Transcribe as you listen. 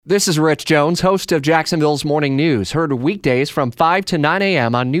This is Rich Jones, host of Jacksonville's Morning News, heard weekdays from 5 to 9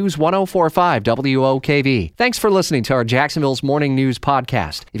 a.m. on News 104.5 WOKV. Thanks for listening to our Jacksonville's Morning News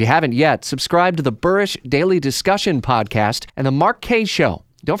podcast. If you haven't yet, subscribe to the Burrish Daily Discussion podcast and the Mark Kaye Show.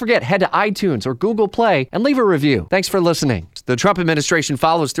 Don't forget, head to iTunes or Google Play and leave a review. Thanks for listening. The Trump administration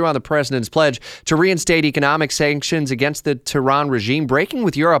follows through on the president's pledge to reinstate economic sanctions against the Tehran regime, breaking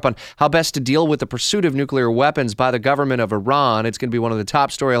with Europe on how best to deal with the pursuit of nuclear weapons by the government of Iran. It's going to be one of the top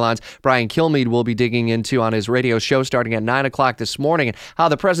storylines Brian Kilmeade will be digging into on his radio show starting at 9 o'clock this morning, and how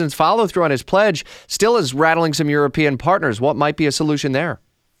the president's follow-through on his pledge still is rattling some European partners. What might be a solution there?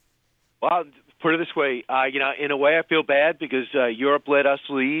 Well, put it this way, in a way I feel bad because Europe let us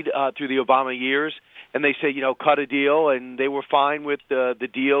lead through the Obama years, and they say, cut a deal, and they were fine with the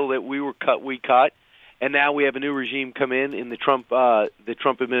deal that we cut, and now we have a new regime come in the Trump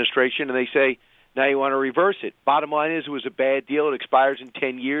administration, and they say, now you want to reverse it. Bottom line is it was a bad deal. It expires in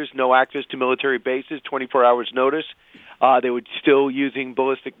 10 years, no access to military bases, 24 hours notice. They were still using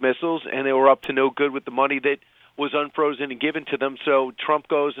ballistic missiles, and they were up to no good with the money that was unfrozen and given to them. So Trump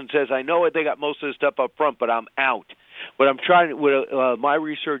goes and says, I know they got most of the stuff up front, but I'm out. What my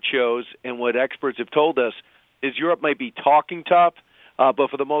research shows and what experts have told us is Europe might be talking tough, but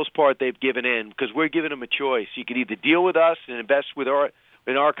for the most part they've given in because we're giving them a choice. You can either deal with us and invest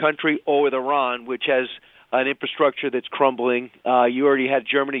in our country or with Iran, which has an infrastructure that's crumbling. You already had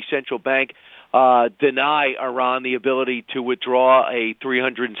Germany's central bank deny Iran the ability to withdraw a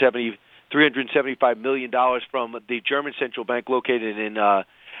 $375 million from the German central bank located in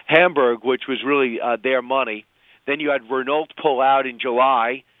Hamburg, which was really their money. Then you had Renault pull out in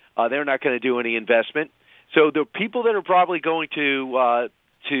July. They're not going to do any investment. So the people that are probably going to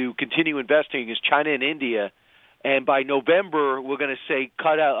continue investing is China and India. And by November, we're going to say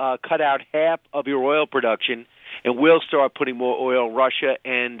cut out half of your oil production, and we'll start putting more oil. Russia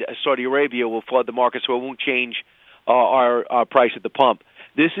and Saudi Arabia will flood the market, so it won't change our price at the pump.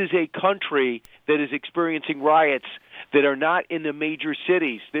 This is a country that is experiencing riots that are not in the major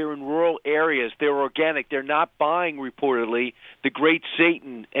cities. They're in rural areas. They're organic. They're not buying, reportedly, the great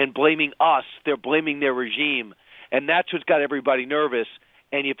Satan and blaming us. They're blaming their regime. And that's what's got everybody nervous.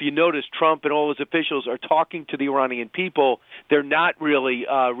 And if you notice, Trump and all his officials are talking to the Iranian people. They're not really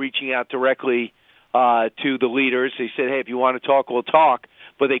reaching out directly to the leaders. They said, hey, if you want to talk, we'll talk.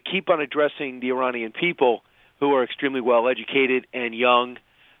 But they keep on addressing the Iranian people, who are extremely well-educated and young.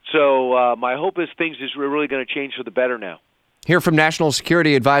 So my hope is things is really going to change for the better now. Hear from National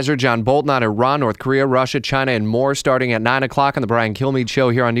Security Advisor John Bolton on Iran, North Korea, Russia, China, and more starting at 9 o'clock on the Brian Kilmeade Show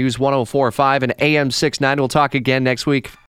here on News 104.5 and AM 690. We'll talk again next week.